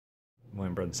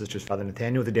Morning, brothers and sisters. Father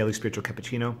Nathaniel with the Daily Spiritual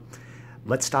Cappuccino.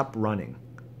 Let's stop running.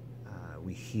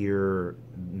 We hear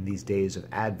in these days of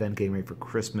Advent, getting ready for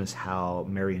Christmas, how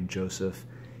Mary and Joseph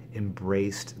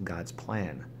embraced God's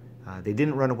plan. They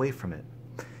didn't run away from it.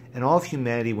 And all of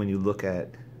humanity, when you look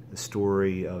at the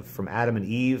story of from Adam and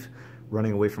Eve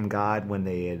running away from God when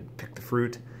they had picked the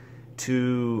fruit,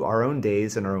 to our own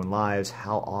days and our own lives,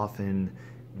 how often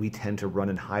we tend to run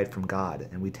and hide from God,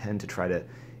 and we tend to try to.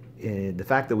 The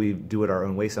fact that we do it our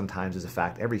own way sometimes is a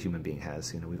fact every human being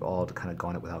has. We've all kind of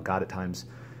gone it without God at times.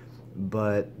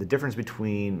 But the difference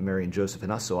between Mary and Joseph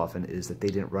and us so often is that they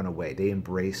didn't run away. They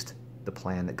embraced the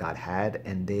plan that God had,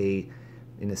 and they,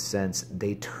 in a sense,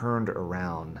 they turned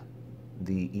around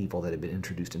the evil that had been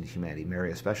introduced into humanity,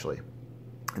 Mary especially.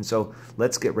 And so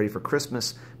let's get ready for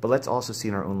Christmas, but let's also see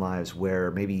in our own lives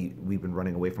where maybe we've been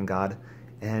running away from God,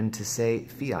 and to say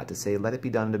fiat, to say, let it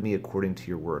be done to me according to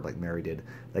your word, like Mary did,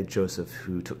 like Joseph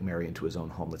who took Mary into his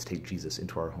own home. Let's take Jesus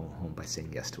into our own home by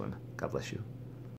saying yes to him. God bless you.